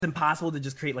impossible to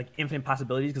just create like infinite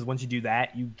possibilities, because once you do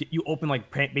that, you open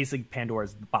like basically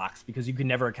Pandora's box, because you can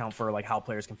never account for like how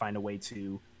players can find a way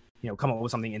to come up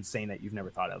with something insane that you've never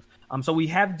thought of. So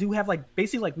we do have like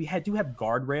basically like do have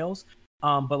guardrails,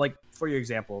 but like for your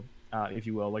example, if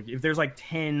you will, like if there's like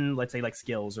 10, let's say like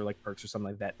skills or like perks or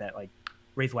something like that like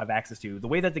Wraith will have access to. The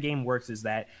way that the game works is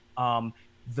that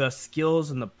the skills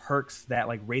and the perks that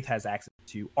like Wraith has access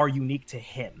to are unique to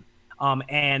him.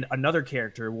 And another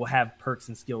character will have perks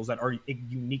and skills that are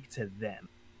unique to them.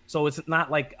 So it's not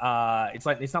like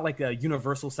it's not like a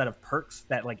universal set of perks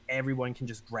that like everyone can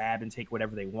just grab and take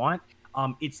whatever they want.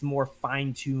 It's more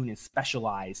fine-tuned and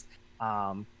specialized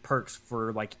perks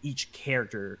for like each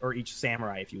character or each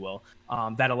samurai, if you will,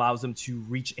 that allows them to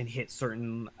reach and hit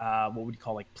certain what would you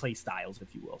call like play styles,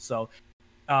 if you will. So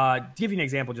to give you an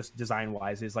example, just design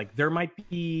wise, is like there might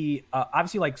be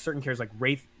obviously like certain characters, like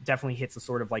Wraith definitely hits a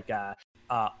sort of like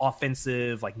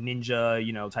offensive, like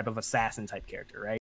ninja, type of assassin type character, right?